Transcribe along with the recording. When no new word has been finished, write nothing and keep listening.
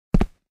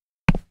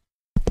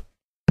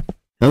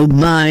Oh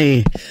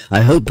my,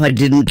 I hope I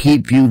didn't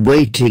keep you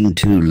waiting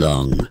too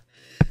long.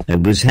 I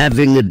was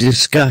having a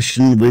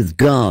discussion with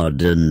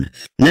God and...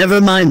 Never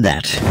mind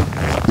that.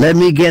 Let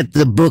me get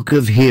the Book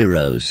of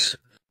Heroes.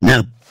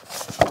 Now,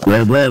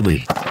 where were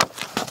we?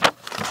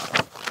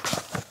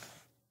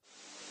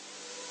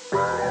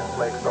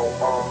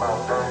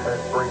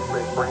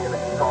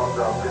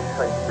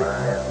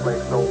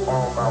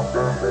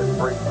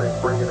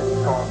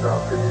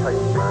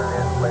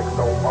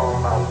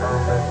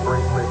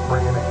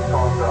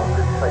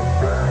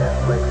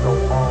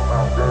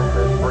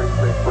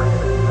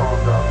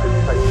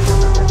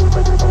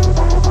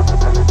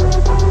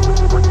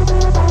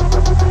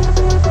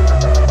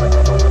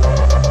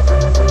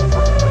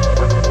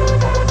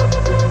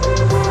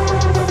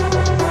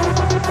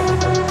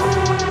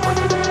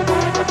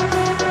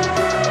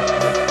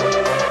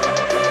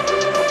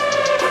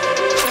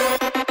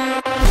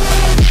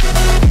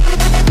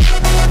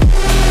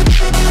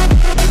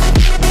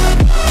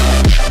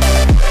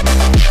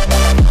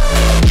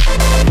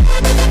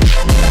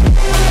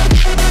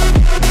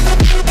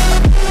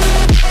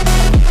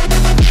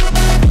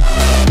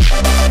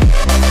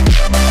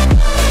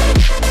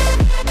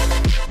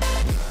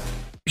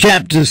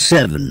 Chapter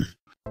 7.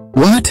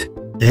 What?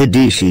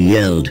 Hidishi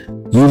yelled.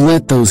 You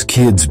let those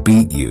kids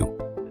beat you.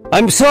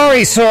 I'm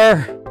sorry,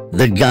 sir.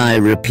 The guy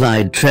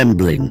replied,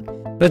 trembling.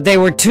 But they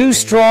were too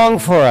strong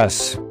for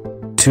us.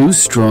 Too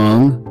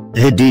strong?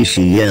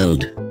 Hidishi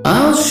yelled.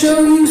 I'll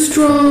show you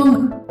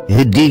strong.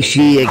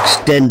 Hidishi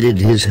extended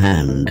his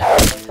hand.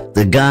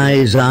 The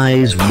guy's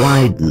eyes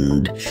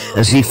widened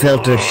as he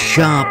felt a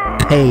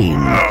sharp pain.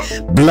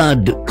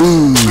 Blood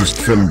oozed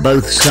from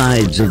both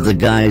sides of the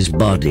guy's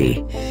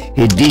body.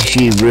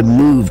 Hidishi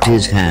removed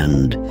his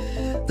hand.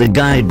 The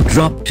guy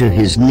dropped to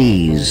his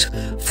knees,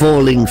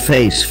 falling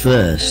face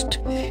first.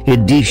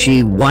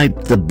 Hidishi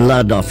wiped the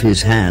blood off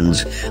his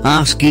hands,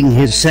 asking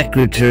his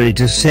secretary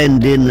to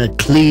send in a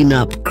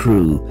clean-up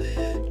crew.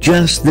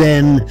 Just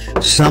then,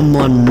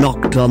 someone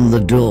knocked on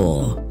the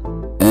door.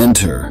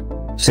 Enter,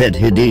 said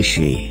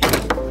Hidishi.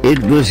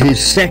 It was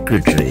his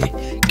secretary,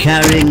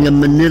 carrying a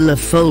manila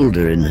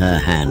folder in her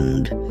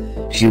hand.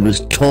 She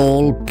was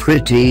tall,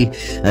 pretty,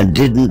 and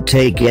didn't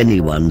take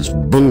anyone's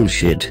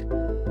bullshit.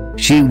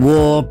 She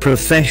wore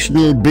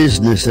professional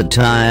business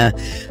attire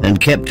and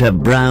kept her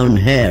brown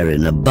hair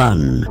in a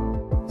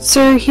bun.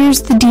 Sir,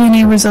 here's the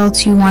DNA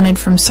results you wanted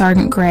from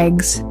Sergeant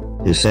Greggs,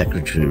 his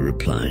secretary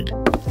replied.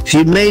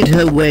 She made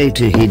her way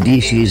to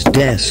Hidishi's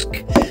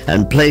desk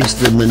and placed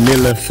the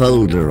manila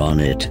folder on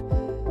it.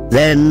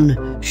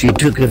 Then she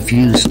took a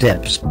few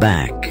steps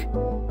back.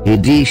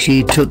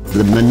 Hidishi took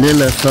the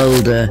manila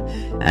folder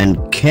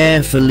and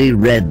carefully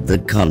read the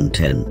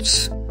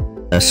contents.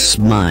 A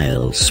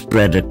smile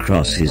spread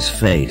across his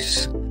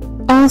face.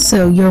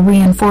 Also, your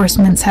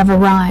reinforcements have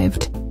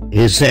arrived,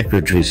 his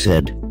secretary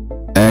said.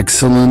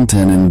 Excellent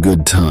and in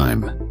good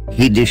time,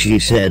 Hidishi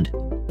said.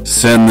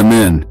 Send them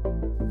in.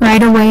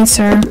 Right away,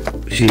 sir,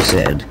 she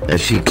said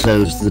as she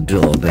closed the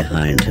door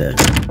behind her.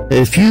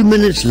 A few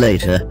minutes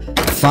later,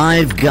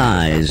 5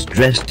 guys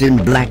dressed in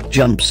black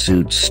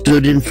jumpsuits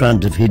stood in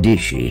front of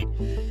Hidishi.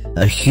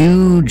 A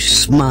huge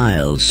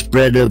smile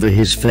spread over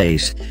his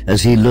face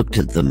as he looked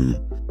at them.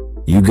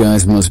 You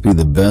guys must be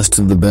the best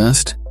of the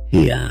best?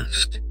 He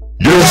asked.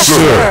 Yes,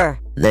 sir!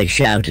 They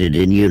shouted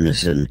in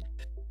unison.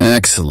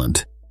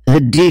 Excellent,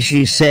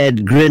 Hidishi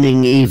said,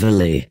 grinning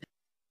evilly.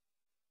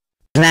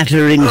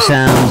 Clattering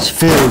sounds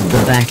filled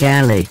the back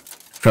alley.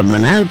 From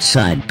an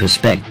outside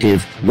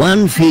perspective,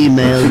 one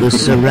female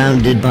was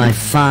surrounded by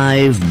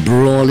 5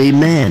 brawly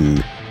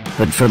men.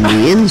 But from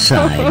the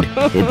inside,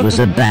 it was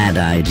a bad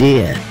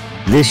idea.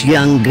 This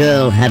young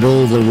girl had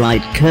all the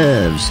right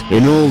curves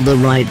in all the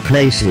right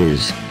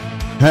places.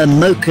 Her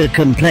mocha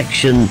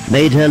complexion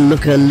made her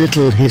look a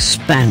little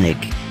Hispanic.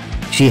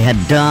 She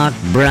had dark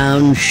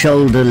brown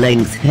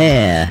shoulder-length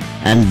hair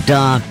and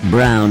dark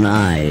brown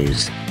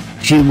eyes.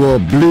 She wore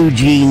blue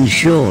jean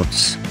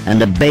shorts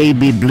and a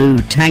baby blue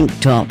tank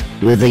top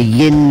with a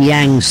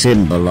yin-yang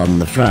symbol on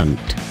the front.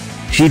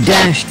 She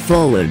dashed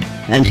forward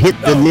and hit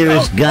the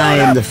nearest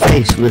guy in the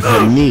face with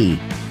her knee.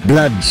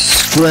 Blood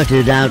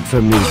squirted out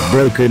from his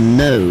broken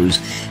nose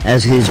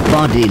as his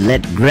body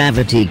let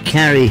gravity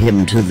carry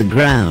him to the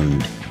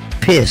ground.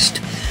 Pissed,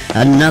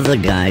 another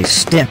guy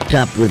stepped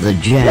up with a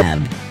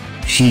jab.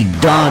 She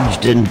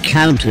dodged and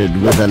countered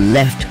with a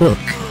left hook.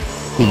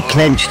 He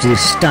clenched his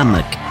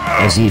stomach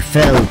as he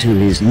fell to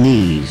his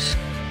knees.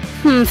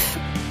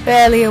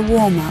 Barely a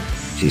warm-up,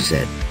 she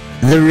said.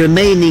 The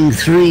remaining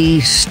 3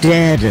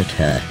 stared at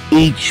her,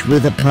 each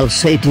with a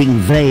pulsating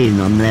vein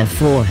on their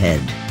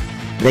forehead.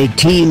 They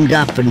teamed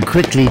up and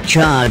quickly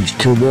charged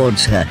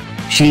towards her.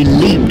 She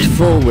leaped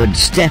forward,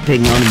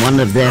 stepping on one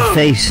of their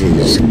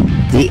faces.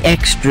 The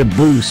extra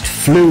boost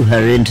flew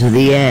her into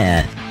the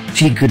air.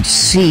 She could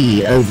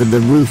see over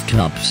the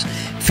rooftops,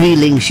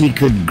 feeling she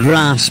could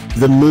grasp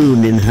the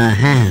moon in her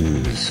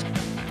hands.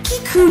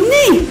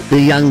 Kikuni! The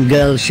young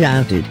girl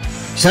shouted.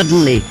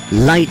 Suddenly,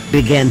 light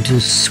began to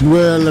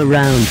swirl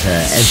around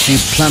her as she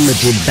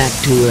plummeted back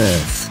to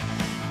earth.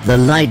 The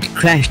light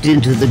crashed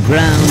into the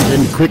ground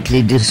and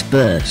quickly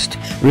dispersed,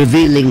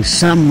 revealing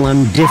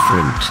someone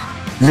different.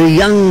 The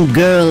young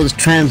girl's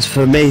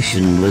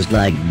transformation was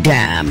like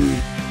damn.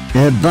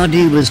 Her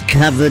body was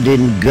covered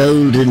in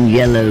golden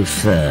yellow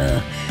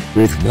fur,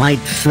 with white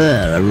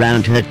fur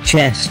around her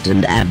chest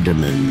and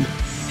abdomen.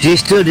 She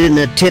stood in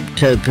a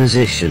tiptoe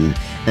position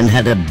and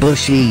had a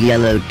bushy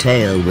yellow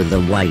tail with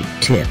a white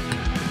tip.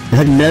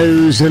 Her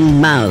nose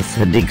and mouth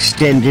had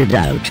extended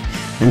out,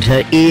 and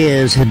her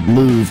ears had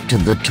moved to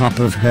the top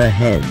of her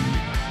head.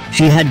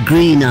 She had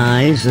green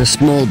eyes, a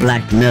small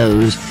black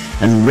nose,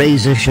 and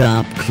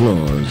razor-sharp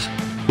claws.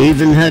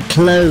 Even her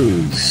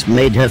clothes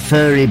made her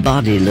furry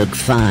body look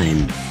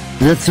fine.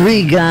 The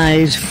three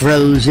guys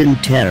froze in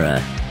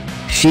terror.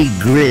 She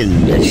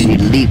grinned as she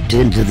leaped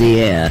into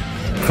the air,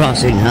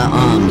 crossing her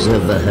arms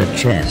over her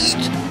chest.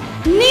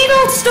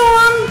 Needle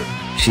storm!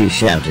 She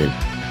shouted.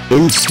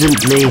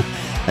 Instantly,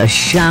 a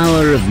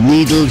shower of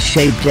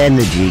needle-shaped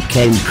energy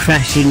came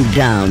crashing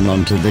down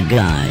onto the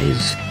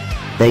guys.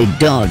 They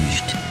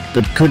dodged,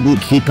 but couldn't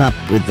keep up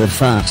with the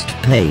fast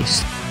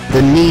pace.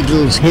 The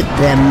needles hit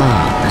their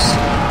marks.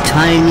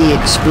 Tiny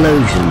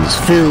explosions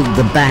filled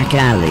the back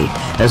alley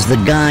as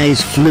the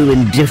guys flew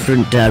in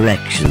different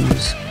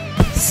directions.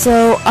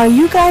 So, are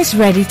you guys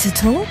ready to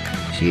talk?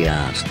 She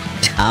asked,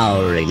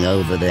 towering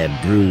over their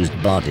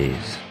bruised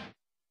bodies.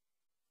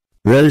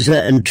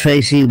 Rosa and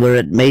Tracy were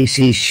at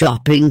Macy's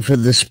shopping for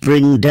the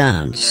spring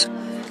dance.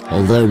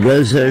 Although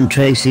Rosa and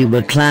Tracy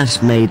were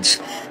classmates,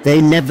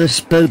 they never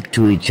spoke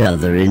to each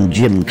other in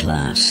gym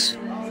class.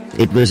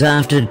 It was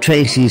after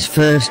Tracy's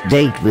first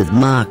date with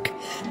Mark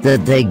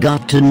that they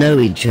got to know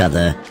each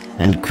other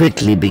and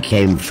quickly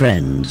became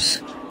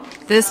friends.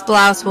 This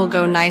blouse will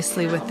go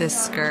nicely with this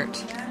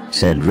skirt,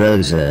 said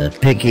Rosa,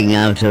 picking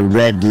out a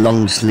red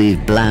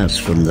long-sleeve blouse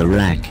from the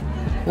rack.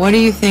 What do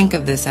you think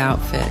of this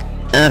outfit?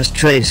 Asked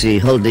Tracy,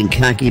 holding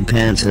khaki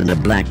pants and a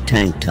black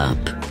tank top.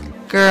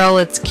 Girl,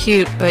 it's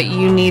cute, but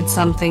you need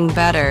something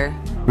better.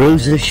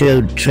 Rosa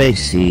showed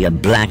Tracy a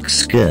black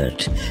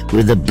skirt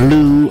with a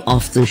blue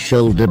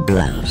off-the-shoulder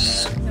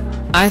blouse.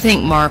 I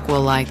think Mark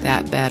will like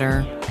that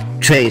better.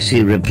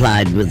 Tracy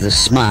replied with a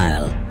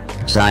smile.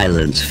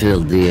 Silence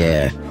filled the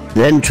air.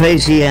 Then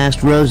Tracy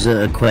asked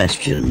Rosa a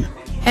question.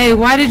 Hey,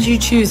 why did you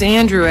choose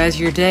Andrew as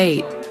your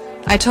date?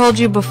 I told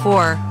you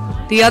before,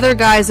 the other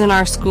guys in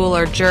our school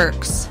are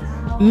jerks.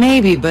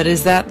 Maybe, but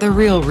is that the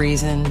real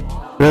reason?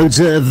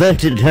 Rosa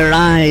averted her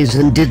eyes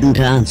and didn't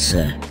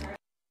answer.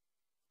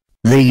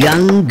 The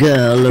young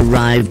girl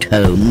arrived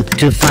home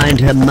to find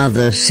her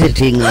mother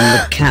sitting on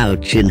the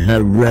couch in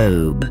her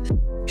robe.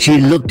 She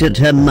looked at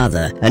her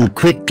mother and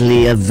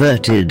quickly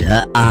averted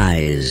her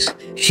eyes.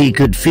 She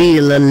could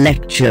feel a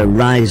lecture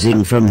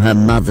rising from her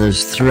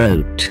mother's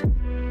throat.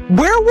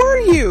 Where were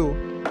you?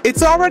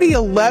 It's already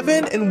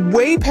 11 and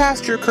way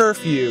past your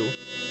curfew.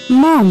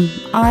 Mom,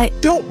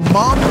 Don't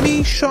mom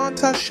me,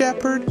 Shanta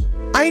Shepherd.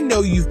 I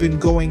know you've been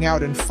going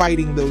out and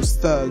fighting those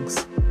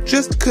thugs.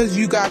 Just 'cause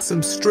you got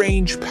some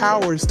strange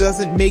powers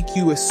doesn't make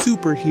you a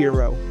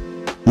superhero.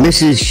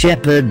 Mrs.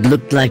 Shepherd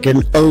looked like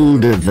an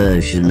older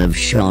version of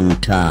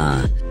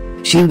Shanta.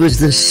 She was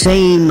the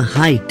same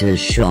height as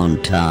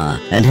Shanta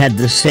and had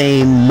the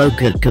same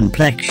mocha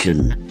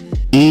complexion.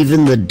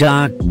 Even the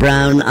dark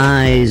brown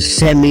eyes,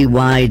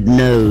 semi-wide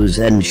nose,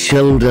 and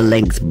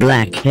shoulder-length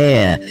black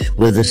hair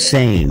were the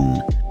same.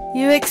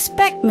 you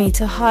expect me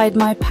to hide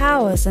my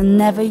powers and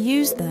never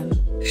use them?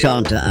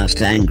 Shanta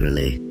asked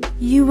angrily.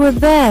 You were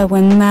there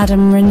when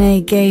Madame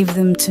Renee gave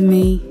them to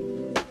me.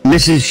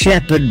 Mrs.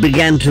 Shepherd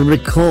began to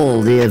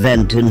recall the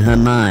event in her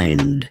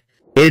mind.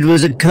 It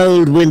was a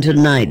cold winter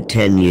night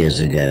 10 years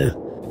ago.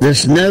 The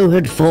snow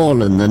had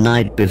fallen the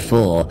night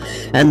before,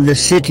 and the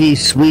city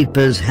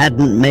sweepers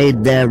hadn't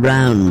made their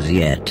rounds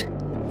yet.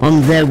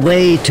 On their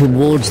way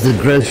towards the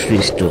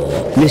grocery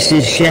store,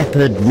 Mrs.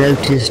 Shepherd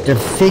noticed a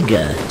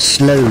figure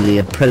slowly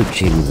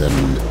approaching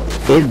them.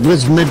 It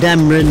was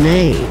Madame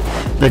Renee,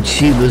 but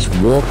she was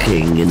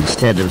walking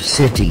instead of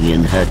sitting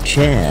in her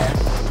chair.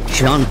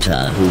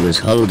 Shanta, who was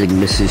holding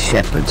Mrs.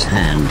 Shepherd's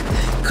hand,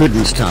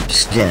 couldn't stop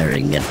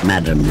staring at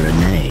Madame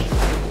Renee.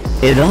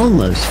 It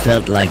almost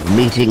felt like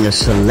meeting a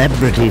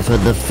celebrity for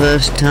the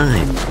first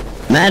time.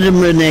 Madame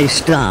Renee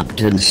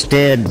stopped and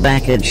stared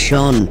back at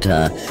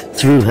Shanta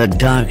through her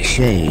dark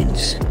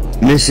shades.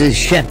 Mrs.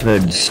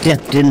 Shepherd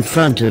stepped in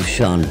front of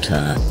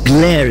Shanta,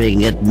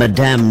 glaring at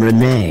Madame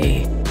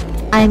Renee.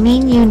 I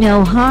mean you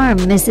no harm,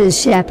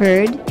 Mrs.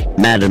 Shepherd,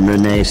 Madame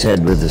Renee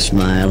said with a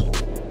smile.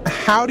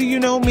 How do you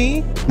know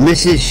me?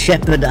 Mrs.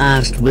 Shepherd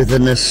asked with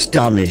an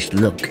astonished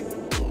look.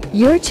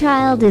 Your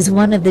child is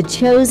one of the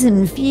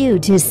chosen few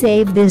to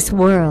save this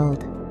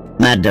world.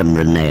 Madame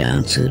Renee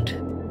answered.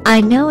 I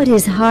know it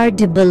is hard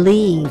to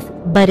believe,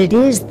 but it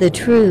is the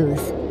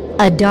truth.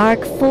 A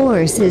dark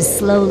force is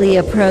slowly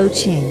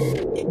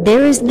approaching.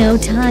 There is no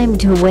time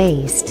to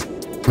waste.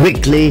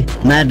 Quickly,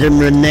 Madame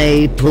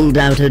Renee pulled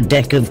out a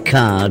deck of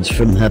cards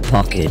from her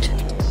pocket.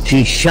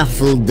 She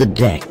shuffled the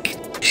deck.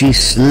 She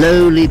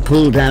slowly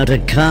pulled out a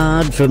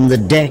card from the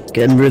deck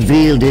and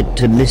revealed it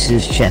to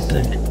Mrs.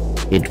 Shepherd.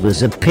 It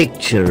was a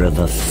picture of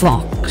a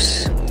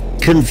fox.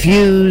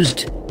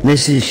 Confused,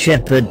 Mrs.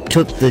 Shepherd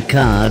took the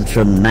card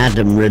from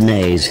Madame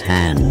Renee's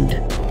hand.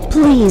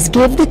 Please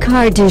give the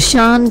card to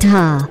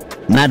Shanta.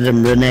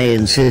 Madame Renee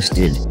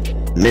insisted.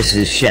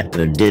 Mrs.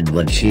 Shepherd did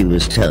what she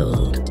was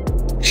told.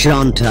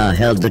 Shanta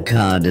held the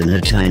card in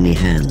her tiny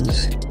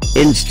hands.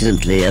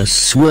 Instantly, a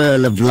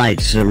swirl of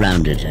light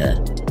surrounded her.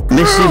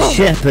 Mrs.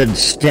 Shepherd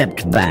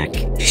stepped back,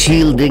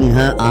 shielding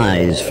her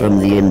eyes from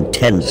the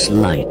intense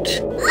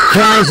light.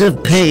 Cries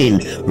of pain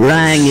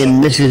rang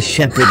in Mrs.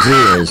 Shepherd's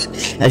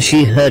ears as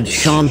she heard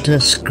Shanta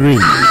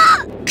scream.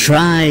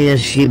 Try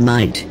as she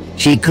might,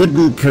 she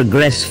couldn't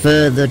progress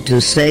further to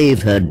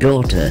save her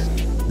daughter.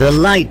 The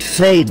light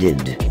faded.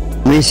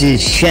 Mrs.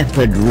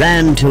 Shepherd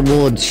ran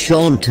towards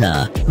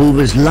Shanta, who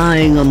was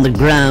lying on the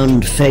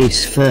ground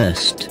face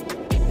first.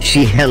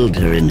 She held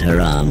her in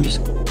her arms.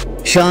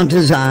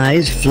 Shanta's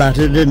eyes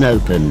fluttered and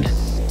opened.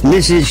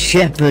 Mrs.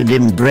 Shepherd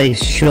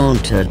embraced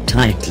Shanta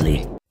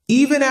tightly.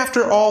 Even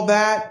after all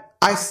that,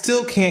 I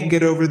still can't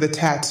get over the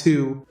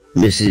tattoo.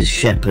 Mrs.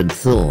 Shepherd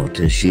thought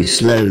as she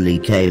slowly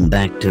came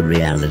back to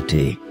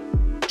reality.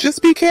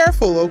 Just be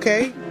careful,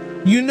 okay?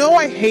 You know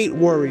I hate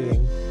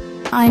worrying.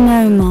 I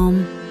know,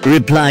 Mom,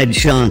 replied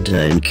Shanta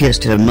and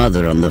kissed her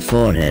mother on the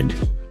forehead.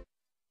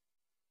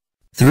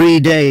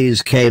 3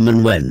 days came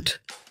and went.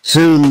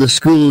 Soon the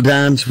school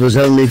dance was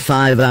only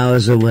 5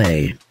 hours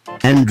away.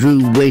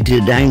 Andrew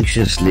waited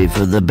anxiously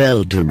for the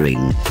bell to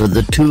ring for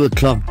the 2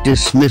 o'clock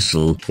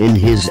dismissal in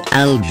his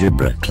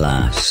algebra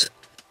class.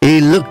 He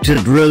looked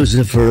at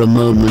Rosa for a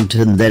moment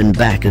and then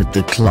back at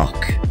the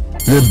clock.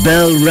 The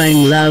bell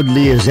rang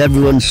loudly as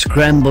everyone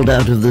scrambled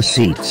out of the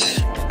seats.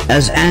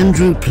 As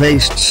Andrew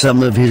placed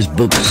some of his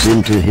books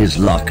into his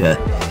locker,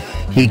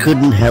 he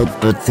couldn't help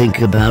but think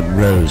about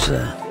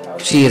Rosa.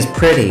 She is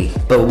pretty,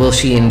 but will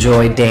she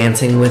enjoy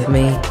dancing with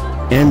me?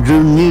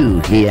 Andrew knew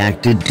he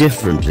acted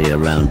differently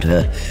around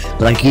her,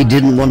 like he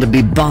didn't want to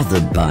be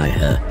bothered by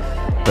her.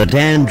 But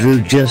Andrew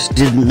just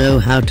didn't know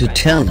how to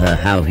tell her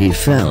how he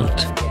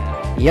felt.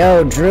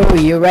 Yo, Drew,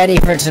 you ready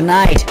for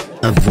tonight?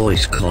 A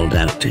voice called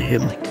out to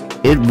him.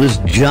 It was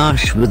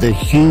Josh with a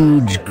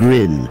huge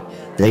grin.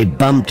 They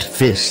bumped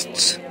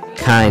fists.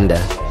 Kinda,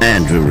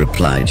 Andrew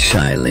replied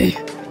shyly.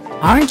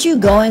 Aren't you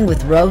going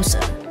with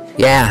Rosa?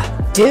 Yeah.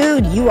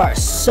 Dude, you are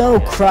so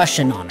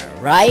crushing on her,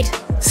 right?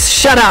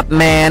 Shut up,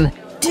 man!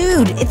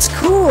 Dude, it's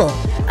cool.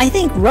 I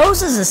think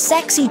Rosa's a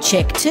sexy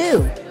chick,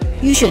 too.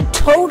 You should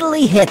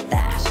totally hit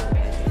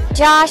that.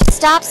 Josh,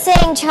 stop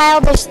saying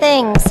childish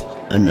things.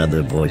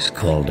 Another voice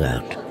called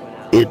out.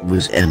 It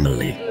was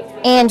Emily.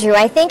 Andrew,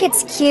 I think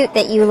it's cute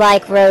that you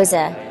like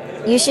Rosa.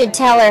 You should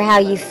tell her how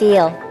you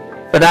feel.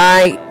 But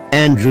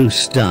Andrew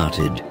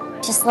started.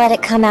 Just let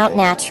it come out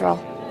natural.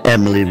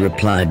 Emily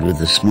replied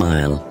with a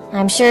smile.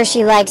 I'm sure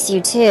she likes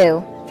you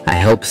too. I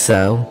hope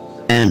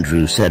so.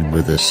 Andrew said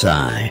with a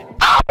sigh.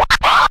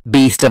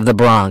 Beast of the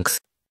Bronx.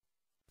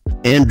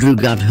 Andrew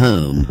got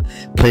home,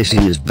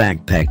 placing his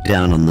backpack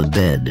down on the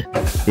bed.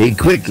 He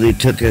quickly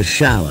took a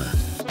shower.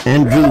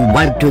 Andrew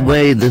wiped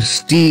away the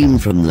steam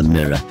from the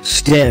mirror,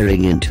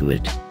 staring into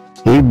it.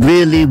 He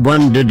really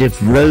wondered if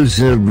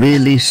Rosa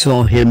really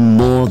saw him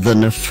more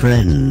than a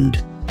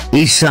friend.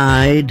 He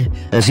sighed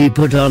as he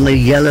put on a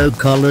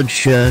yellow-collared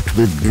shirt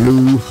with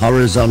blue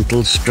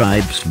horizontal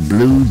stripes,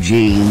 blue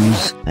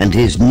jeans, and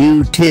his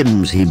new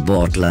Timbs he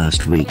bought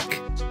last week.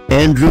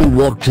 Andrew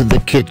walked to the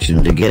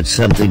kitchen to get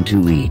something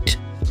to eat.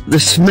 The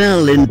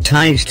smell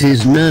enticed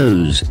his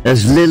nose,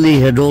 as Lily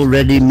had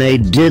already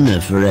made dinner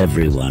for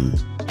everyone.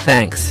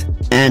 Thanks,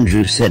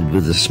 Andrew said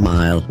with a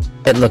smile.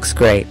 It looks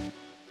great.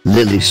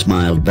 Lily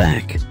smiled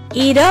back.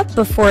 Eat up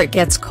before it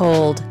gets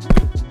cold.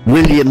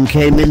 William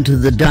came into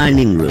the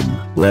dining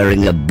room,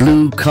 wearing a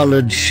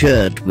blue-collared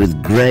shirt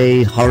with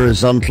grey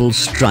horizontal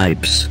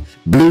stripes,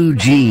 blue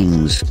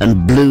jeans,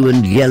 and blue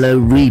and yellow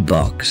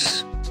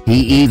Reeboks. He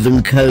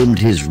even combed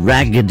his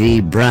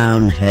raggedy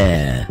brown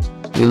hair.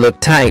 You look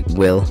tight,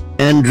 Will,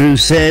 Andrew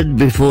said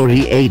before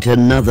he ate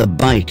another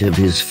bite of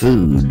his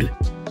food.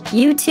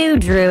 You too,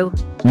 Drew,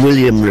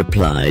 William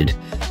replied.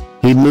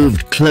 He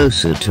moved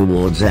closer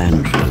towards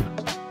Andrew.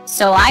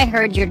 So I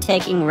heard you're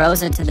taking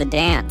Rosa to the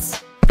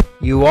dance.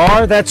 You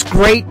are? That's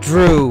great,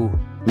 Drew,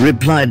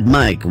 replied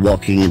Mike,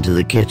 walking into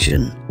the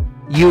kitchen.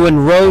 You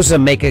and Rosa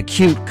make a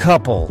cute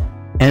couple.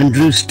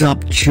 Andrew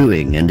stopped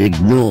chewing and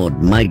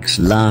ignored Mike's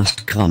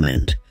last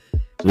comment.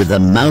 With a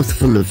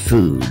mouthful of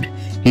food,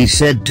 he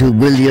said to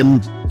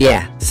William,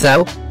 Yeah,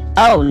 so?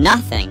 Oh,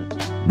 nothing,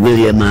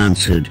 William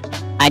answered.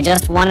 I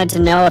just wanted to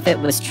know if it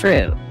was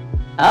true.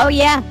 Oh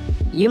yeah,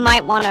 you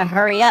might want to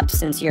hurry up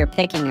since you're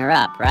picking her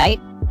up, right?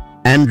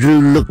 Andrew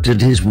looked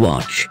at his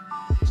watch.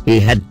 He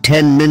had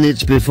 10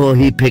 minutes before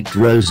he picked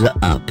Rosa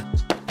up.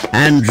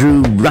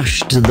 Andrew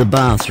rushed to the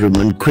bathroom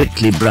and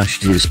quickly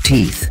brushed his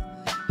teeth.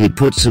 He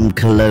put some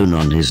cologne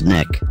on his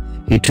neck.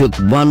 He took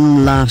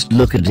one last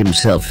look at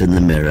himself in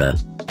the mirror.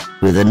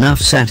 With enough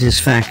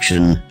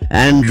satisfaction,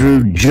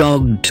 Andrew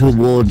jogged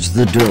towards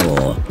the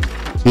door.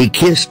 He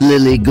kissed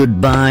Lily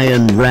goodbye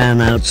and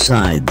ran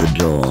outside the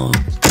door.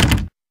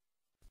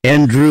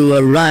 Andrew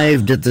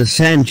arrived at the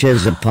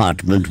Sanchez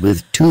apartment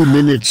with 2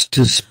 minutes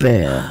to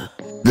spare.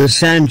 The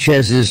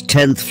Sanchez's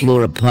 10th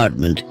floor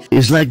apartment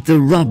is like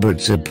the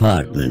Roberts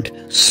apartment,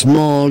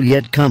 small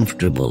yet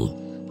comfortable.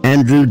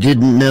 Andrew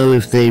didn't know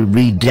if they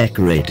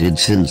redecorated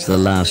since the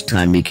last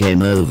time he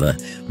came over,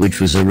 which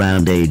was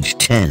around age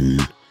 10.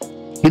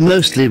 He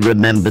mostly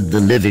remembered the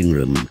living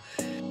room.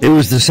 It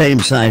was the same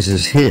size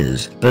as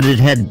his, but it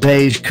had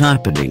beige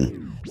carpeting.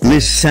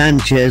 Miss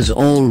Sanchez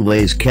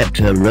always kept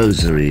her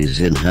rosaries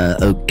in her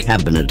oak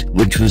cabinet,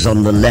 which was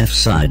on the left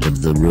side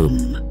of the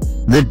room.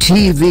 The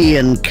TV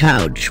and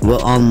couch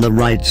were on the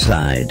right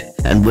side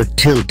and were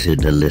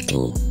tilted a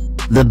little.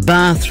 The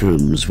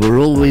bathrooms were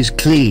always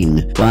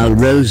clean, while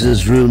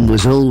Rosa's room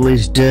was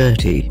always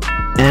dirty.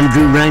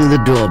 Andrew rang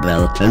the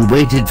doorbell and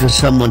waited for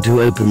someone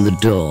to open the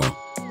door.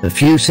 A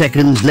few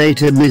seconds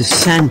later, Miss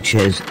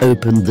Sanchez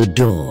opened the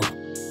door.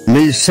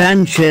 Miss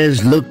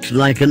Sanchez looked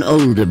like an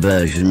older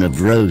version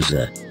of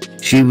Rosa.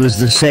 She was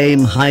the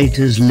same height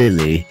as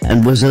Lily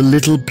and was a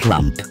little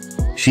plump.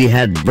 She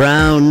had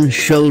brown,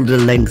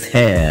 shoulder-length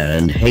hair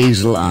and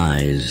hazel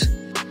eyes.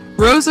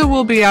 Rosa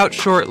will be out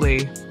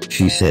shortly,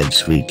 she said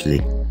sweetly.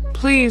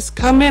 Please,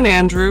 come in,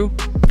 Andrew.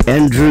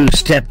 Andrew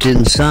stepped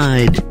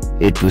inside.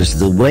 It was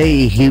the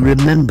way he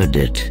remembered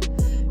it.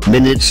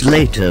 Minutes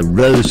later,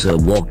 Rosa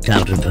walked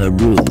out of her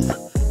room.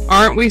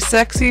 Aren't we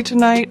sexy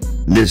tonight?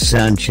 Miss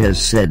Sanchez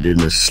said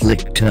in a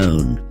slick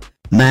tone.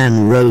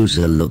 Man,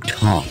 Rosa looked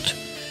hot.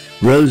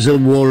 Rosa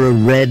wore a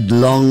red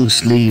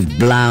long-sleeved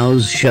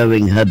blouse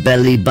showing her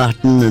belly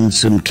button and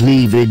some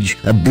cleavage,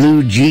 a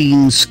blue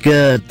jean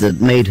skirt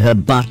that made her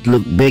butt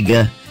look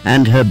bigger,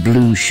 and her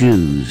blue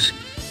shoes.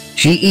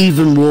 She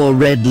even wore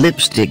red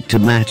lipstick to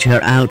match her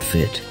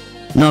outfit.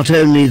 Not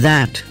only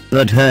that,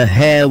 but her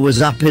hair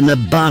was up in a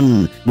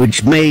bun,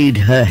 which made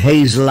her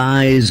hazel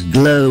eyes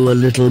glow a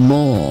little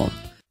more.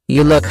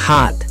 You look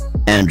hot,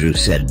 Andrew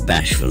said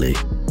bashfully.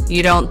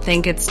 You don't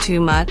think it's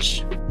too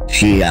much?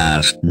 She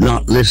asked,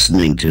 not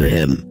listening to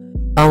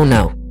him. Oh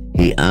no,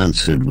 he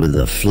answered with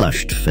a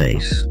flushed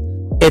face.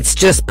 It's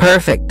just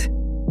perfect.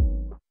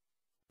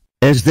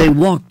 As they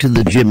walked to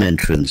the gym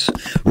entrance,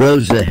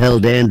 Rosa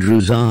held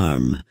Andrew's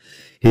arm.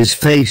 His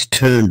face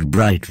turned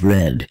bright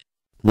red.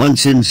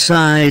 Once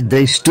inside,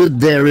 they stood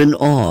there in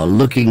awe,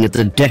 looking at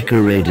the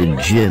decorated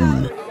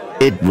gym.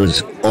 It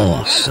was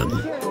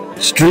awesome.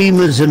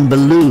 Streamers and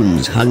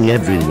balloons hung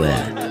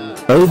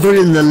everywhere. Over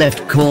in the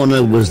left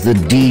corner was the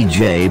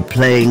DJ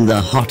playing the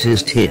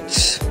hottest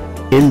hits.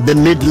 In the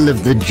middle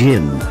of the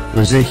gym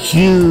was a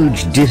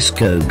huge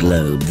disco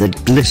globe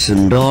that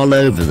glistened all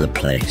over the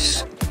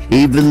place.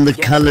 Even the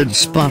colored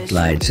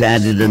spotlights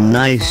added a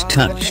nice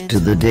touch to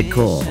the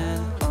decor.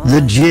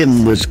 The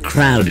gym was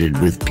crowded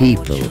with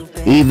people,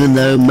 even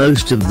though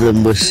most of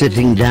them were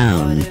sitting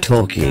down,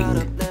 talking.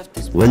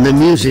 When the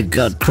music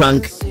got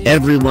crunk,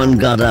 everyone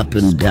got up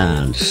and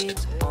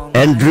danced.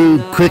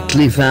 Andrew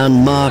quickly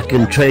found Mark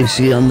and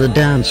Tracy on the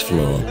dance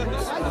floor.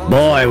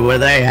 Boy, were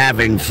they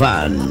having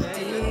fun.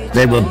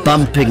 They were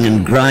bumping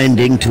and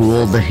grinding to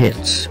all the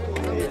hits.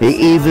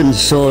 He even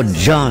saw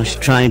Josh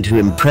trying to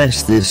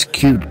impress this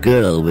cute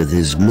girl with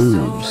his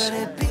moves.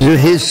 To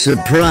his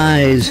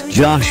surprise,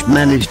 Josh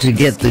managed to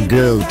get the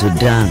girl to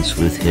dance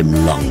with him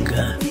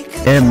longer.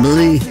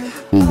 Emily,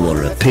 who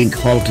wore a pink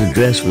halter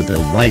dress with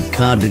a white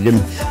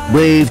cardigan,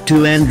 waved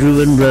to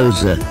Andrew and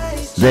Rosa.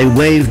 They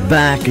waved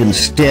back and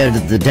stared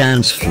at the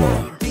dance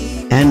floor.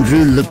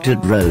 Andrew looked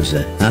at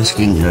Rosa,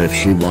 asking her if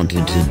she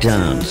wanted to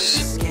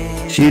dance.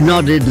 She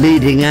nodded,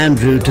 leading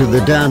Andrew to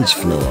the dance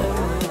floor.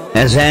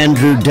 As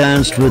Andrew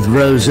danced with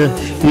Rosa,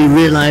 he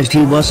realized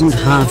he wasn't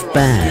half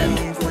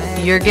bad.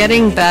 You're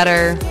getting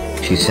better,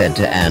 she said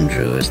to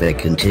Andrew as they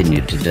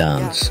continued to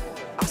dance.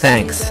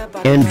 Thanks,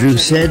 Andrew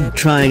said,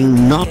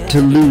 trying not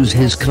to lose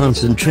his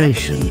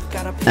concentration.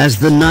 As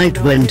the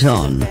night went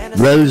on,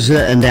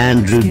 Rosa and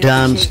Andrew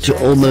danced to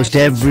almost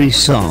every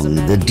song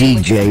the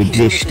DJ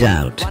dished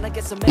out.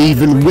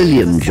 Even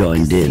William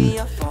joined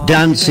in,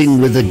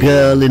 dancing with a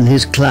girl in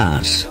his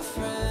class.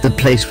 The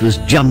place was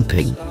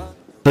jumping.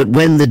 But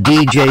when the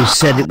DJ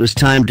said it was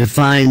time to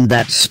find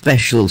that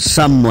special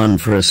someone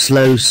for a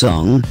slow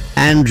song,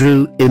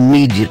 Andrew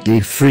immediately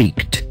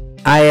freaked.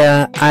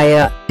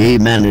 He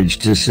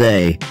managed to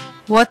say.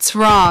 What's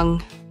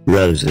wrong?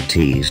 Rosa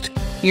teased.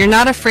 You're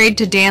not afraid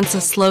to dance a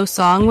slow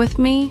song with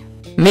me?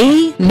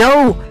 Me?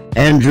 No!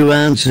 Andrew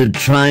answered,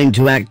 trying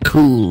to act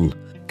cool.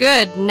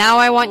 Good, now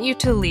I want you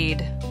to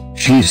lead.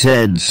 She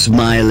said,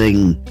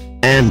 smiling.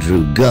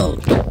 Andrew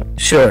gulped.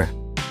 Sure.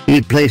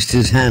 He placed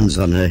his hands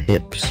on her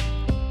hips.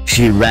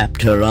 She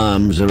wrapped her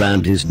arms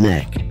around his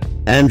neck.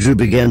 Andrew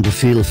began to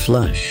feel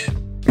flush.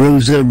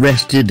 Rosa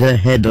rested her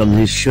head on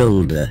his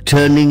shoulder,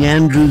 turning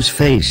Andrew's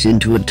face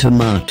into a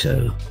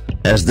tomato.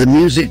 As the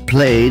music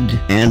played,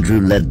 Andrew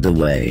led the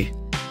way.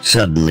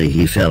 Suddenly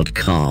he felt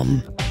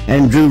calm.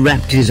 Andrew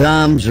wrapped his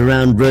arms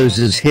around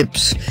Rosa's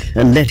hips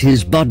and let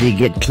his body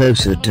get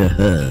closer to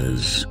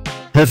hers.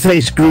 Her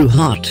face grew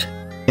hot.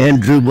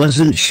 Andrew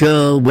wasn't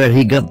sure where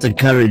he got the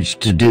courage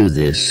to do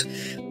this,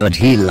 but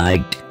he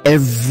liked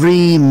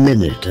every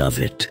minute of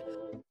it.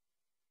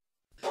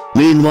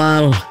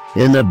 Meanwhile,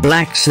 in a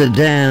black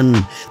sedan,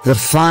 the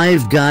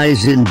 5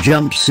 guys in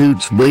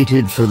jumpsuits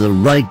waited for the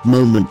right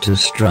moment to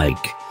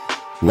strike.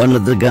 One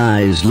of the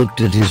guys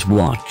looked at his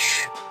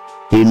watch.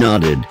 He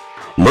nodded.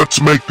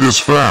 Let's make this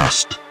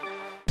fast.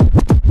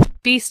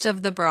 Beast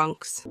of the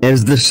Bronx.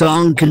 As the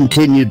song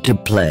continued to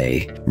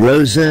play,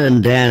 Rosa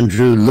and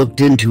Andrew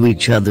looked into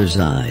each other's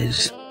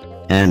eyes.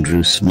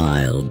 Andrew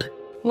smiled.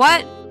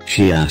 What?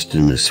 She asked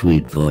in a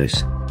sweet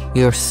voice.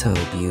 You're so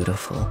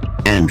beautiful.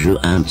 Andrew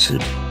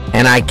answered.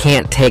 And I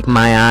can't take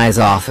my eyes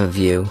off of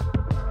you.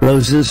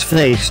 Rosa's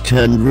face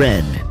turned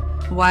red.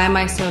 Why am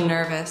I so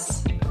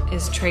nervous?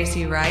 Is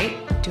Tracy right?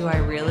 Do I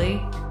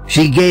really?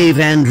 She gave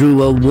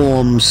Andrew a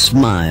warm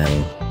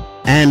smile.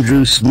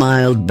 Andrew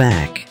smiled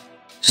back.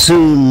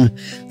 Soon,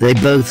 they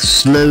both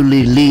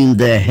slowly leaned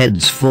their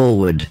heads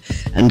forward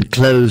and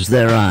closed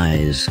their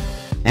eyes.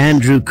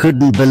 Andrew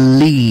couldn't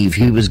believe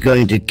he was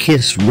going to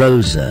kiss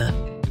Rosa.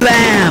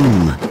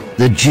 Bam!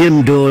 The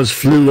gym doors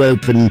flew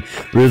open,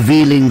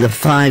 revealing the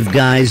 5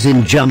 guys in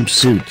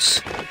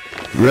jumpsuits.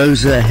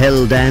 Rosa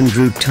held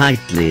Andrew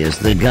tightly as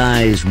the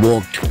guys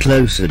walked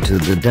closer to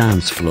the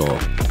dance floor.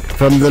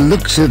 From the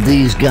looks of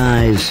these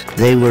guys,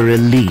 they were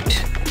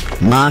elite.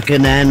 Mark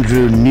and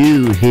Andrew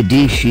knew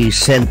Hidishi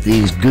sent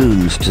these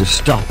goons to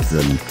stop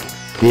them.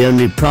 The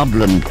only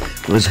problem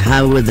was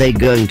how were they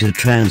going to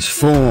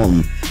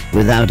transform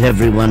without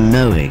everyone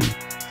knowing?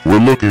 We're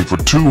looking for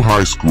 2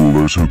 high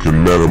schoolers who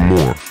can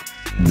metamorph,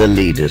 the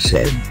leader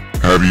said.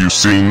 Have you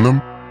seen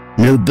them?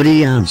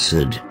 Nobody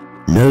answered.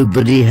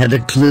 Nobody had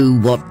a clue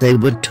what they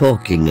were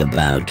talking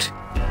about.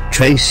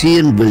 Tracy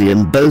and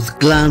William both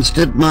glanced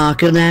at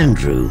Mark and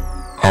Andrew.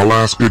 I'll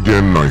ask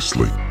again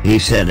nicely, he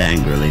said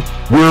angrily.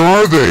 Where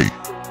are they?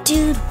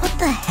 Dude, what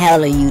the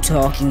hell are you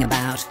talking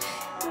about?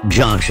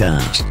 Josh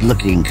asked,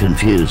 looking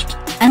confused.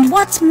 And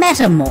what's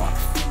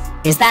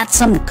metamorph? Is that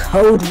some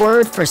code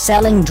word for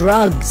selling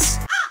drugs?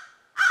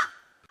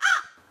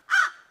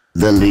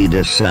 The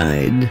leader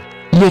sighed.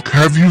 Look,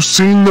 have you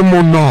seen them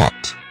or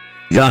not?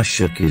 Josh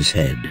shook his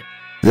head.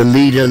 The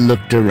leader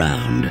looked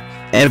around.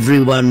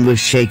 Everyone was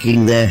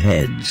shaking their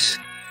heads.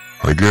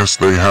 I guess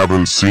they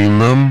haven't seen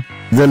them?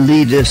 The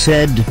leader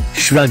said,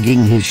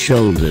 shrugging his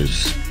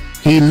shoulders.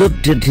 He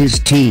looked at his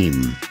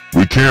team.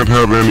 We can't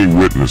have any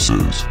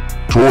witnesses.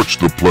 Torch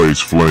the place,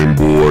 Flame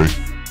Boy.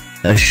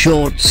 A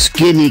short,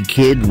 skinny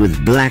kid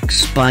with black,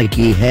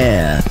 spiky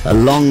hair, a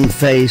long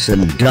face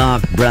and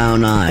dark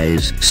brown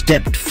eyes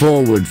stepped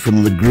forward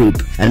from the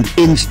group and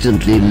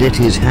instantly lit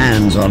his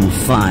hands on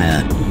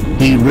fire.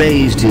 He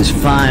raised his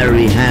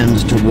fiery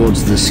hands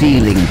towards the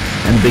ceiling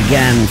and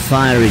began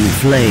firing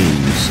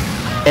flames.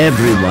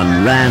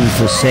 Everyone ran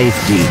for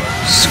safety,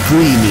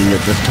 screaming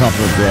at the top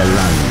of their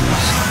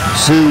lungs.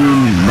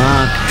 Soon,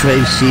 Mark,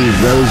 Tracy,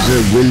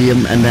 Rosa,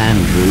 William, and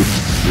Andrew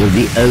were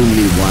the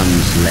only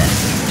ones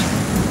left.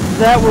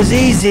 That was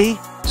easy,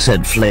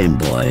 said Flame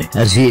Boy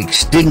as he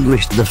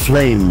extinguished the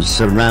flames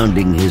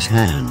surrounding his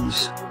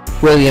hands.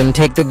 William,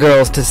 take the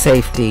girls to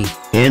safety,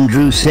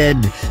 Andrew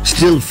said,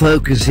 still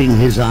focusing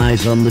his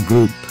eyes on the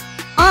group.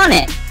 On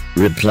it,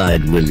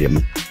 replied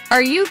William.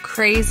 Are you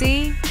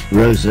crazy?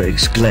 Rosa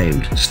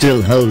exclaimed,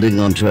 still holding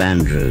on to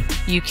Andrew.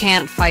 You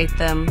can't fight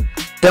them.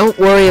 Don't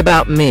worry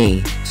about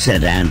me,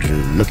 said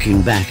Andrew,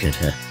 looking back at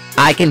her.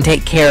 I can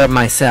take care of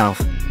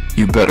myself.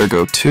 You better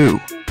go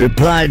too,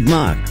 replied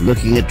Mark,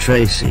 looking at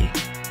Tracy.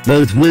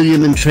 Both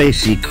William and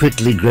Tracy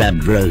quickly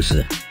grabbed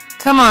Rosa.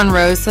 Come on,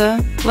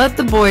 Rosa. Let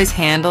the boys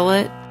handle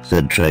it,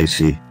 said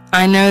Tracy.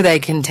 I know they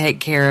can take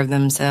care of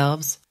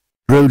themselves.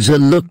 Rosa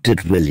looked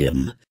at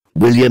William.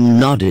 William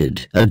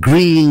nodded,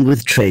 agreeing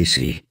with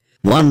Tracy.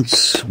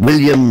 Once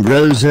William,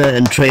 Rosa,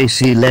 and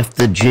Tracy left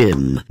the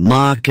gym,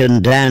 Mark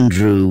and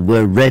Andrew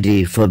were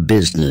ready for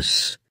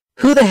business.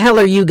 Who the hell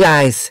are you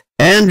guys?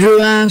 Andrew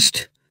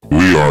asked.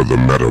 We are the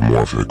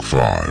Metamorphic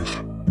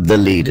Five, the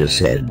leader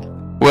said.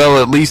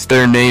 Well, at least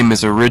their name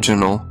is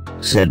original,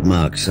 said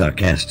Mark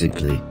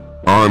sarcastically.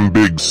 I'm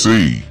Big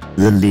C,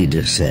 the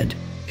leader said.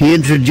 He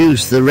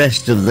introduced the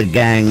rest of the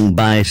gang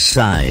by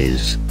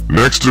size.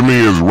 Next to me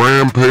is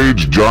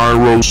Rampage,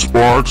 Gyro,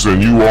 Sparks,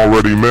 and you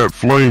already met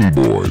Flame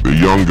Boy, the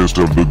youngest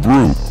of the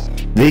group.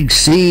 Big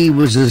C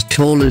was as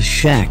tall as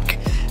Shaq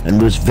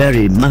and was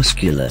very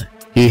muscular.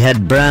 He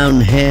had brown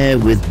hair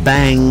with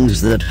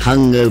bangs that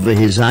hung over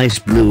his ice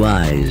blue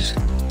eyes.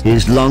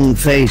 His long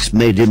face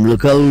made him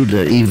look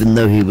older even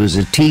though he was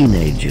a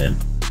teenager.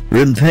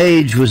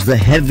 Rampage was the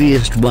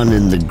heaviest one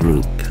in the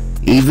group.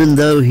 Even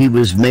though he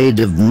was made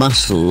of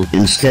muscle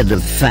instead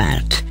of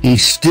fat, he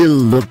still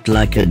looked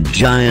like a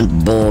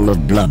giant ball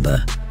of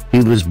blubber.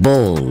 He was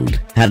bald,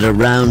 had a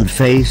round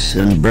face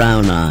and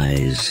brown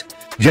eyes.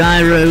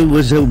 Gyro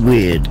was a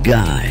weird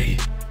guy.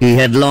 He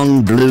had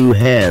long blue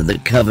hair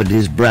that covered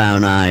his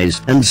brown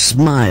eyes and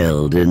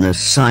smiled in a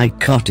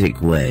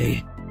psychotic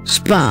way.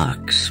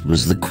 Sparks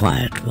was the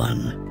quiet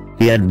one.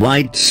 He had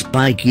white,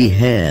 spiky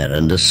hair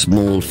and a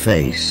small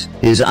face.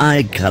 His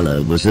eye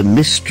color was a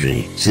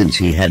mystery since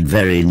he had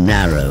very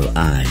narrow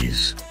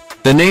eyes.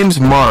 The name's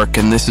Mark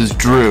and this is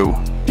Drew,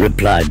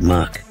 replied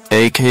Mark.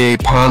 aka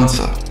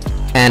Panza.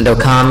 And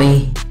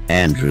Okami?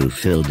 Andrew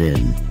filled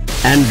in.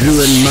 Andrew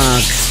and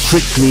Mark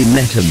quickly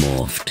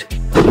metamorphed.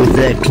 With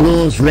their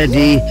claws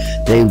ready,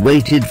 they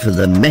waited for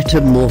the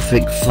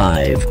Metamorphic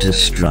Five to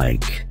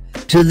strike.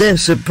 To their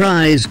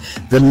surprise,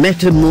 the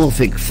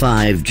Metamorphic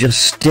Five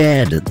just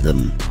stared at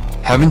them.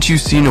 Haven't you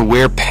seen a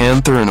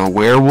were-panther and a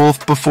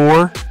werewolf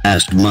before?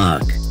 Asked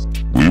Mark.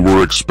 We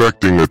were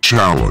expecting a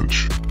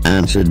challenge,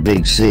 answered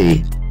Big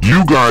C.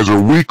 You guys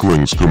are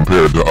weaklings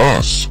compared to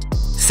us.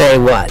 Say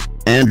what?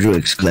 Andrew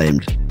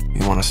exclaimed.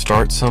 You want to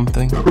start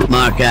something?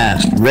 Mark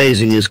asked,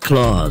 raising his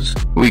claws.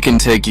 We can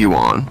take you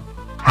on.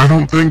 I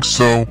don't think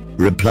so,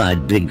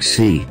 replied Big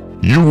C.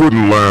 You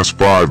wouldn't last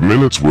 5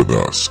 minutes with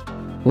us.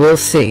 We'll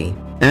see,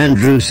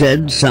 Andrew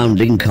said,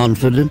 sounding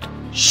confident.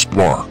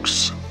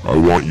 Sparks, I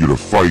want you to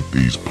fight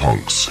these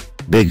punks,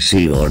 Big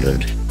C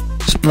ordered.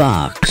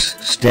 Sparks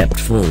stepped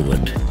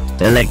forward.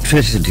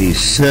 Electricity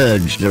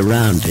surged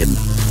around him.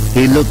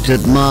 He looked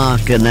at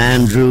Mark and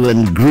Andrew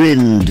and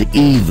grinned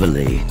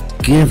evilly.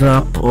 Give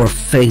up or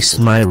face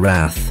my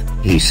wrath,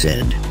 he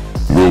said.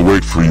 We'll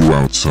wait for you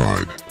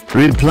outside,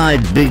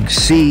 replied Big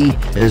C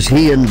as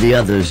he and the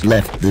others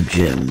left the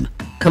gym.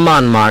 Come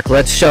on, Mark,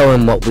 let's show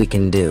him what we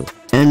can do,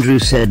 Andrew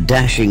said,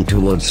 dashing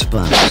towards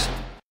Sparks.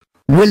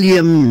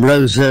 William,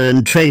 Rosa,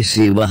 and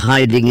Tracy were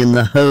hiding in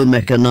the home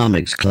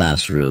economics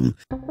classroom.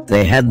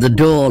 They had the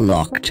door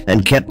locked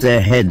and kept their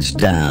heads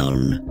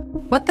down.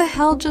 What the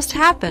hell just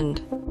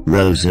happened?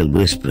 Rosa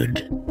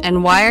whispered.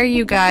 And why are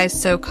you guys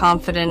so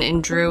confident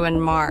in Drew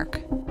and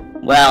Mark?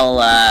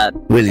 Well,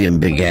 William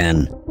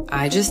began.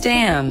 I just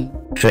am,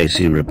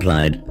 Tracy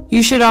replied.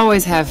 You should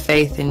always have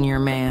faith in your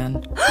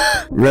man.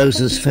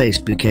 Rosa's face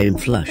became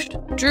flushed.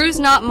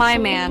 Drew's not my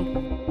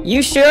man.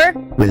 You sure?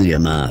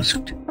 William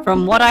asked.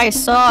 From what I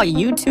saw,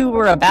 you two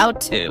were about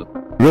to.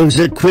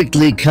 Rosa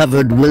quickly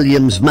covered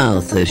William's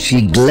mouth as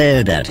she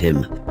glared at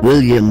him.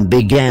 William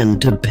began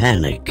to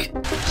panic.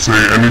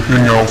 Say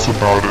anything else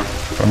about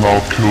it, and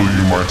I'll kill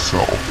you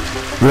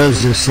myself,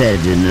 Rosa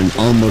said in an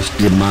almost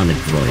demonic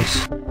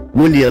voice.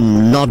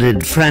 William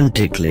nodded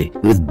frantically,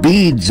 with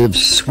beads of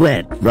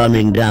sweat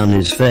running down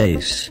his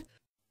face.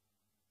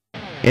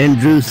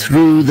 Andrew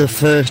threw the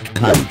first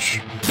punch.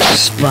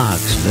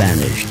 Sparks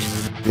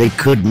vanished. They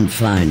couldn't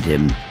find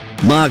him.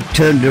 Mark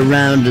turned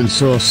around and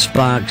saw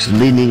Sparks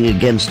leaning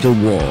against a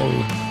wall.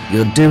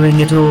 You're doing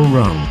it all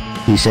wrong,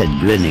 he said,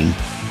 grinning.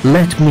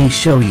 Let me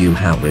show you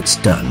how it's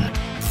done.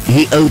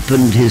 He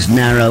opened his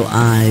narrow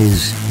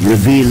eyes,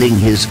 revealing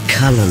his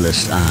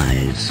colorless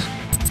eyes.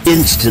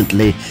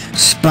 Instantly,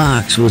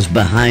 Sparks was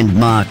behind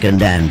Mark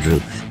and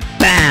Andrew.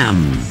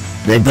 Bam!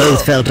 They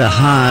both felt a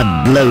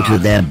hard blow to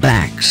their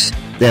backs.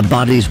 Their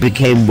bodies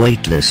became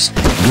weightless,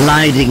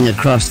 gliding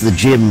across the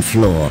gym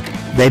floor.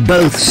 They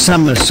both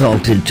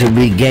somersaulted to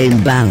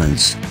regain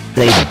balance.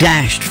 They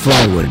dashed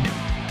forward.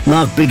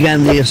 Mark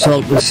began the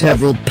assault with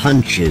several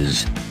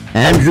punches.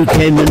 Andrew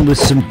came in with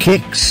some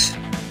kicks.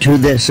 To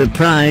their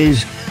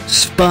surprise,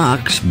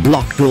 Sparks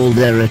blocked all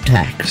their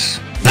attacks.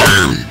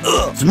 Bam!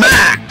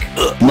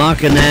 Smack!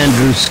 Mark and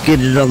Andrew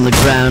skidded on the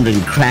ground and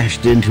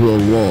crashed into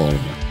a wall.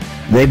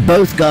 They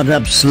both got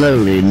up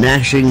slowly,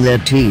 gnashing their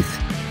teeth.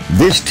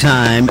 This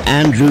time,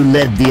 Andrew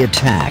led the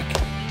attack.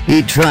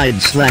 He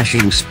tried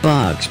slashing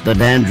Sparks, but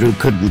Andrew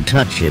couldn't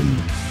touch him.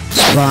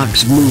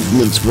 Sparks'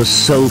 movements were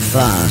so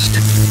fast,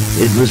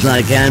 it was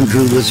like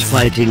Andrew was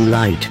fighting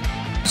light.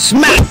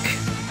 Smack!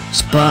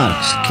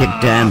 Sparks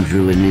kicked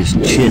Andrew in his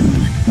chin,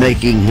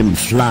 making him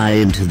fly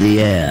into the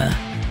air.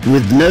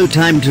 With no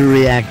time to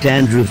react,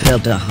 Andrew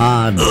felt a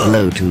hard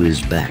blow to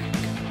his back.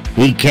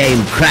 He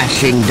came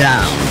crashing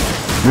down.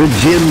 The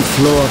gym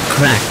floor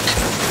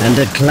cracked, and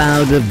a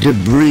cloud of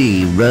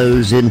debris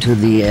rose into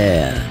the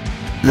air.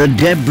 The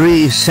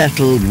debris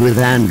settled with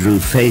Andrew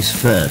face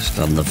first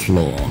on the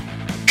floor.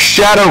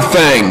 Shadow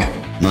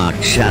Fang! Mark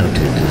shouted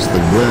as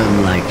the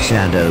worm-like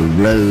shadow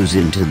rose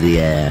into the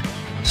air.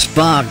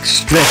 Sparks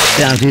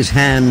stretched out his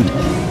hand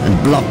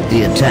and blocked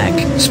the attack,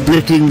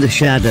 splitting the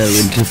shadow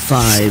into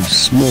 5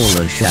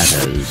 smaller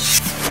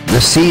shadows.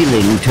 The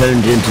ceiling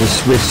turned into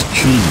Swiss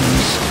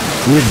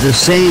cheese. With the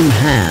same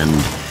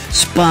hand,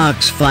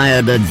 Sparks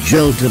fired a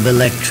jolt of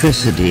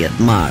electricity at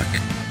Mark.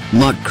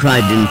 Mark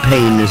cried in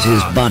pain as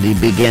his body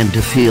began to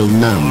feel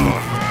numb.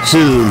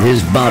 Soon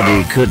his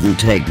body couldn't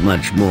take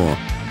much more.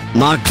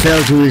 Mark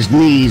fell to his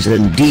knees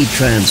and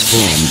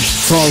de-transformed,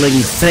 falling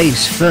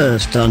face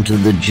first onto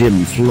the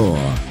gym floor.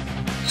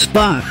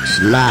 Sparks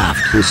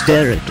laughed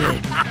hysterically.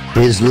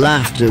 His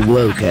laughter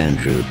woke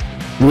Andrew.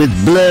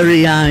 With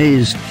blurry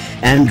eyes,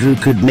 Andrew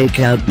could make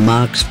out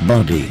Mark's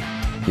body.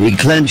 He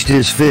clenched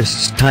his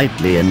fists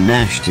tightly and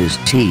gnashed his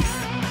teeth.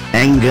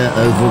 Anger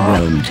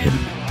overwhelmed him.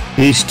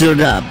 He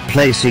stood up,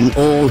 placing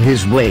all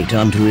his weight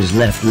onto his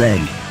left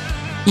leg.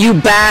 You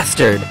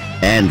bastard!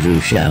 Andrew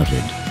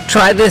shouted.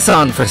 Try this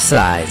on for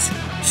size.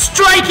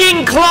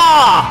 Striking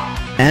Claw!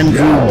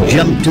 Andrew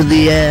jumped to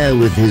the air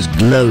with his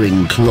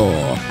glowing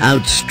claw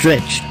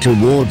outstretched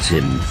towards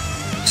him.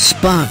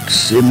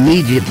 Sparks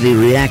immediately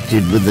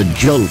reacted with a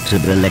jolt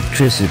of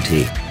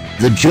electricity.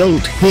 The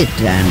jolt hit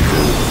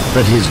Andrew,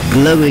 but his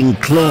glowing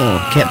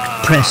claw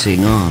kept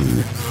pressing on.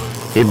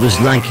 It was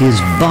like his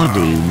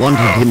body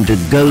wanted him to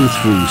go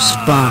through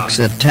Sparks'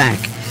 attack,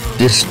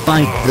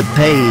 despite the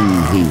pain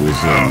he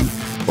was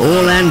in.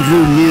 All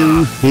Andrew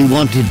knew, he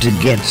wanted to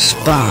get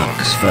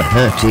Sparks for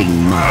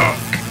hurting Mark.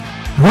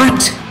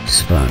 What?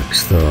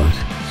 Sparks thought.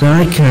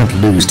 I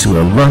can't lose to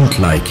a runt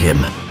like him.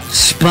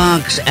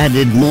 Sparks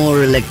added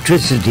more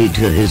electricity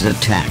to his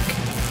attack.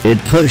 It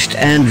pushed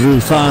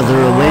Andrew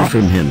farther away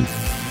from him.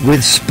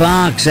 With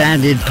Sparks'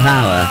 added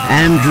power,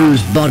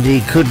 Andrew's body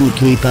couldn't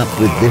keep up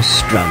with this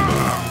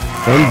struggle.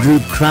 Andrew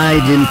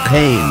cried in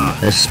pain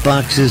as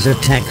Sparks'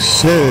 attack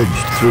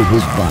surged through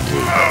his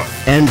body.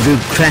 Andrew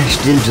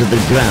crashed into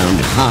the ground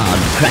hard,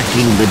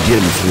 cracking the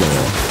gym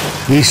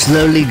floor. He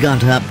slowly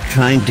got up,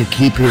 trying to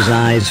keep his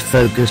eyes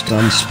focused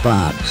on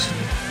Sparks.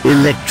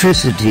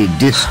 Electricity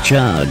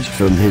discharged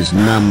from his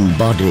numb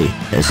body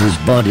as his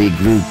body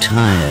grew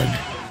tired.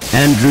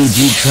 Andrew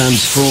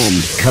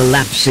detransformed,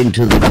 collapsing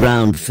to the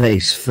ground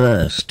face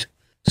first.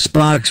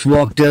 Sparks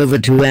walked over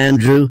to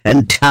Andrew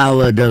and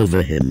towered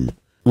over him.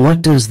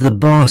 What does the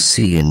boss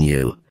see in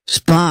you?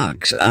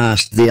 Sparks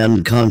asked the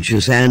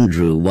unconscious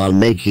Andrew while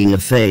making a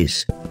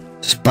face.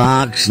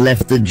 Sparks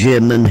left the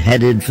gym and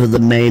headed for the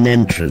main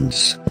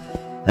entrance.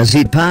 As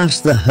he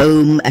passed the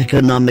home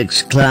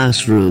economics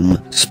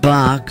classroom,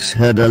 Sparks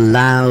heard a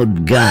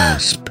loud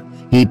gasp.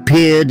 He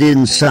peered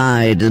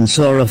inside and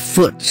saw a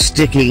foot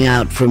sticking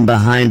out from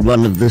behind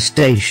one of the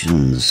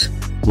stations.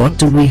 What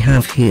do we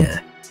have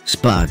here?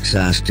 Sparks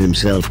asked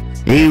himself.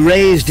 He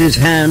raised his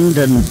hand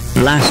and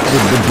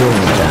blasted the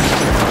door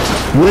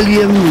down.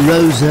 William,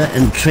 Rosa,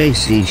 and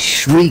Tracy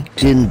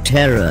shrieked in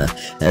terror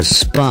as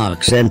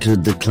Sparks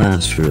entered the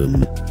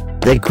classroom.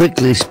 They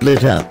quickly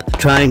split up,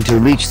 trying to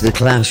reach the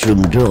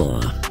classroom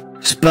door.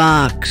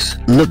 Sparks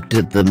looked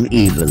at them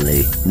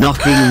evilly,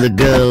 knocking the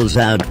girls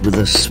out with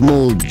a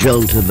small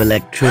jolt of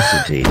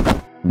electricity.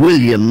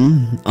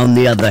 William, on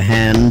the other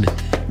hand,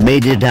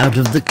 made it out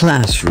of the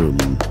classroom.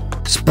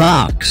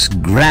 Sparks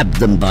grabbed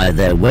them by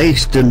their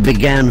waist and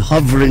began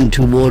hovering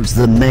towards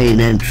the main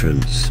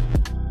entrance.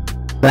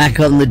 Back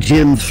on the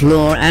gym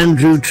floor,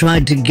 Andrew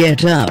tried to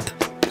get up.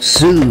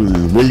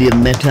 Soon,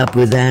 William met up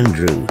with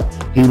Andrew.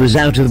 He was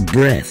out of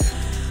breath.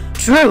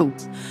 True.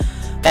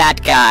 That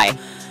guy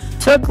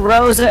took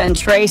Rosa and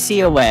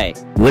Tracy away.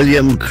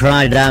 William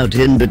cried out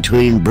in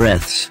between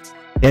breaths.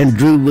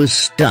 Andrew was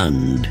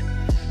stunned.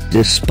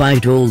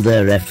 Despite all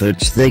their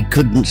efforts, they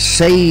couldn't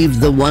save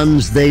the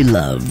ones they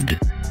loved.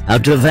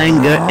 Out of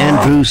anger,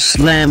 Andrew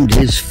slammed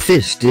his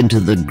fist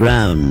into the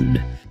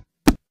ground.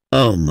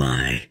 Oh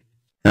my.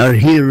 Our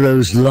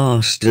heroes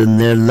lost and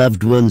their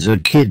loved ones are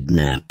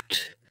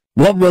kidnapped.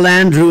 What will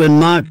Andrew and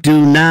Mark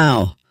do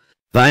now?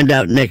 Find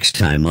out next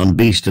time on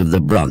Beast of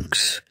the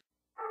Bronx.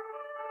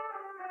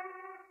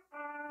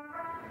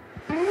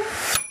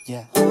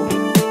 Yeah.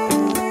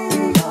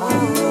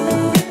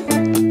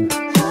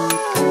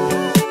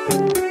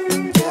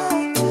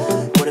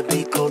 Would it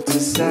be cool to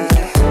say?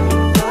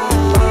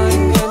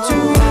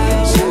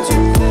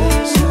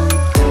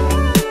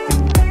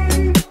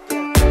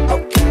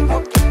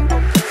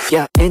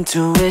 Yeah,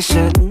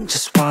 intuition,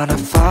 just wanna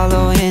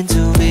follow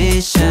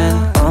intuition.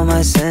 All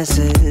my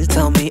senses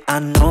tell me I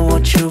know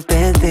what you've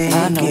been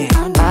thinking.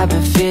 I've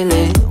been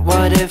feeling,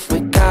 what if we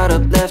got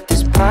up, left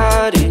this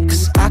party?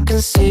 Cause I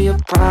can see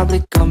you're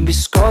probably gonna be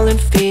scrolling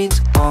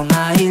feeds all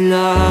night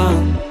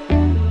long.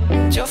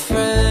 Your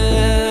friend